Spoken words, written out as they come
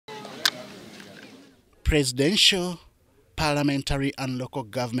Presidential, parliamentary and local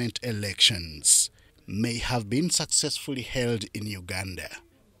government elections may have been successfully held in Uganda,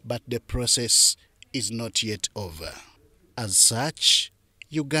 but the process is not yet over. As such,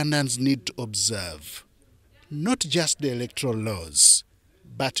 Ugandans need to observe not just the electoral laws,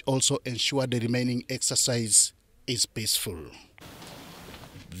 but also ensure the remaining exercise is peaceful.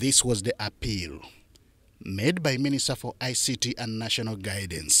 This was the appeal made by Minister for ICT and National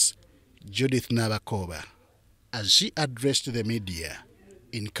Guidance, Judith Nabakooba, as she addressed the media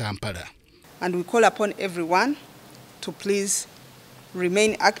in Kampala. And we call upon everyone to please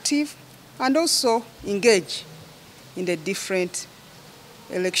remain active and also engage in the different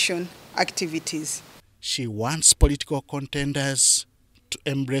election activities. She wants political contenders to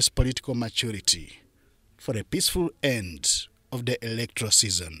embrace political maturity for a peaceful end of the electoral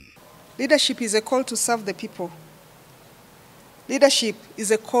season. Leadership is a call to serve the people. Leadership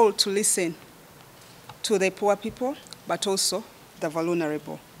is a call to listen to the poor people, but also the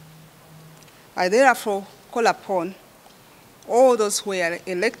vulnerable. I therefore call upon all those who are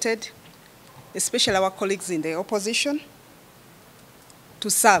elected, especially our colleagues in the opposition, to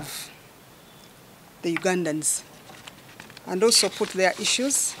serve the Ugandans and also put their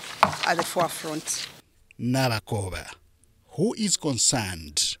issues at the forefront. Nabakooba, who is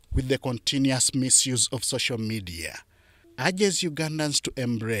concerned with the continuous misuse of social media, urges Ugandans to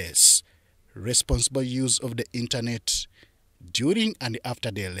embrace responsible use of the internet during and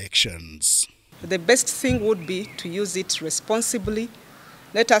after the elections. The best thing would be to use it responsibly.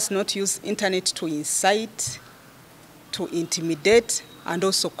 Let us not use internet to incite, to intimidate, and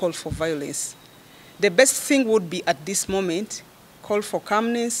also call for violence. The best thing would be at this moment, call for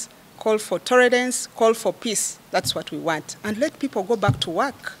calmness, call for tolerance, call for peace. That's what we want. And let people go back to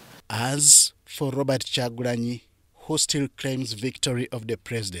work. As for Robert Kyagulanyi, who still claims victory of the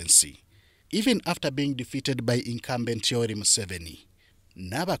presidency, even after being defeated by incumbent Yoweri Museveni,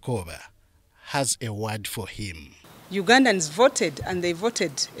 Nabakooba has a word for him. Ugandans voted, and they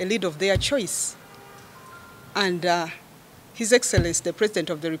voted a leader of their choice. And His Excellency, the President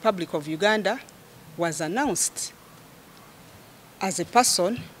of the Republic of Uganda, was announced as a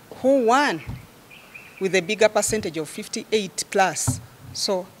person who won with a bigger percentage of 58 plus.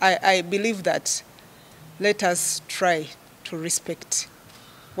 So I believe that let us try to respect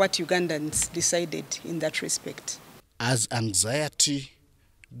what Ugandans decided in that respect. As anxiety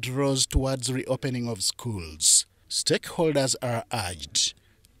draws towards reopening of schools, stakeholders are urged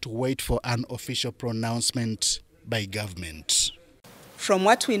to wait for an official pronouncement by government. From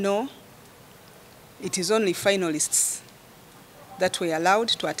what we know, it is only finalists that were allowed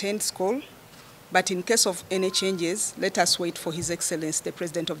to attend school. But in case of any changes, let us wait for His Excellency, the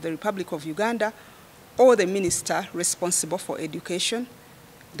President of the Republic of Uganda, or the minister responsible for education.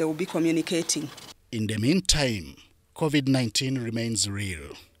 They will be communicating. In the meantime, COVID-19 remains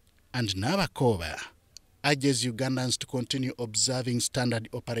real, and Nabakooba urges Ugandans to continue observing standard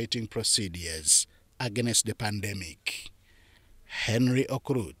operating procedures against the pandemic. Henry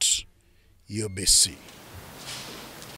Okrut, UBC.